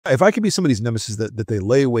If I could be somebody's nemesis that they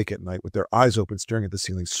lay awake at night with their eyes open, staring at the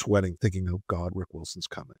ceiling, sweating, thinking, oh God, Rick Wilson's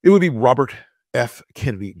coming, it would be Robert F.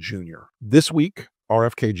 Kennedy Jr. This week,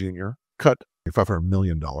 RFK Jr. cut $500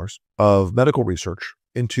 million of medical research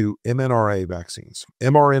into mRNA vaccines.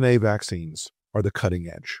 mRNA vaccines are the cutting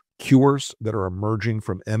edge. Cures that are emerging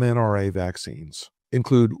from mRNA vaccines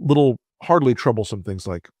include little, hardly troublesome things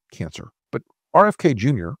like cancer. But RFK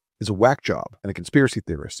Jr. is a whack job and a conspiracy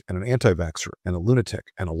theorist and an anti-vaxxer and a lunatic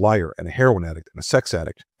and a liar and a heroin addict and a sex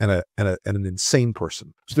addict and an insane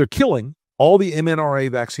person. So they're killing all the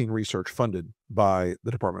mRNA vaccine research funded by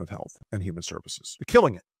the Department of Health and Human Services. They're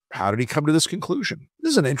killing it. How did he come to this conclusion?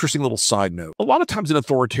 This is an interesting little side note. A lot of times in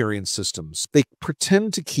authoritarian systems, they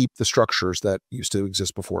pretend to keep the structures that used to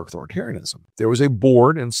exist before authoritarianism. There was a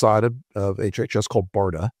board inside of HHS called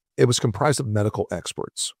BARDA. It was comprised of medical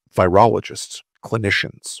experts, virologists,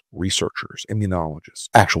 clinicians, researchers, immunologists,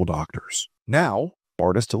 actual doctors. Now,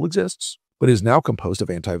 BARDA still exists, but is now composed of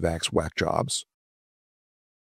anti-vax whack jobs